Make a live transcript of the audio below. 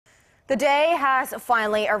The day has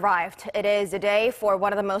finally arrived. It is a day for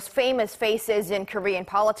one of the most famous faces in Korean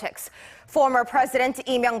politics. Former President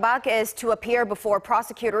Lee Myung-bak is to appear before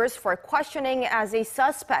prosecutors for questioning as a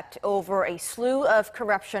suspect over a slew of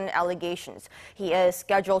corruption allegations. He is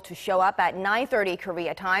scheduled to show up at 9:30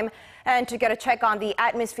 Korea time. And to get a check on the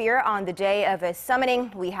atmosphere on the day of his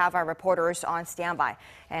summoning, we have our reporters on standby.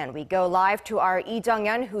 And we go live to our Lee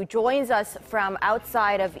Jeong-yeon, who joins us from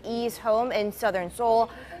outside of Lee's home in southern Seoul.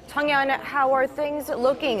 Jeong-yeon, how are things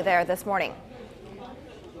looking there this morning?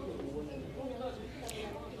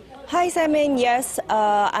 Hi, Semin. Yes,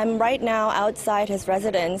 I'm right now outside his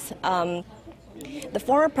residence. The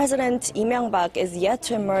former President Lee Myung-bak is yet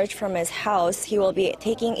to emerge from his house. He will be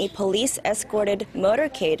taking a police-escorted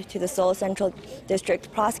motorcade to the Seoul Central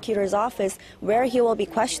District Prosecutor's office, where he will be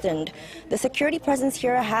questioned. The security presence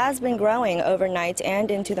here has been growing overnight and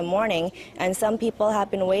into the morning, and some people have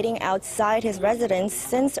been waiting outside his residence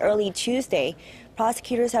since early Tuesday.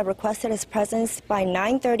 Prosecutors have requested his presence by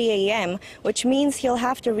 9:30 a.m., which means he'll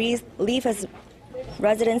have to leave his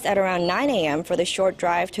residence at around 9 a.m. for the short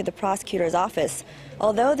drive to the prosecutor's office.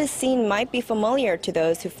 Although this scene might be familiar to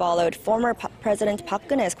those who followed former President Park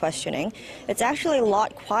Geun-hye's questioning, it's actually a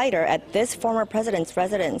lot quieter at this former president's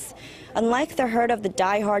residence. Unlike the herd of the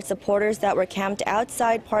die-hard supporters that were camped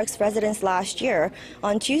outside Park's residence last year,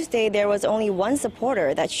 on Tuesday there was only one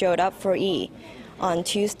supporter that showed up for Lee. On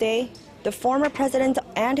Tuesday, the former president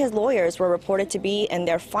and his lawyers were reported to be in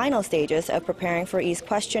their final stages of preparing for Lee's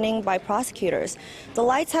questioning by prosecutors. The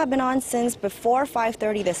lights have been on since before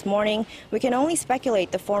 5:30 this morning. We can only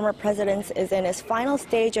speculate the former president is in his final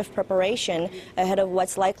stage of preparation ahead of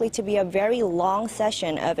what's likely to be a very long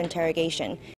session of interrogation.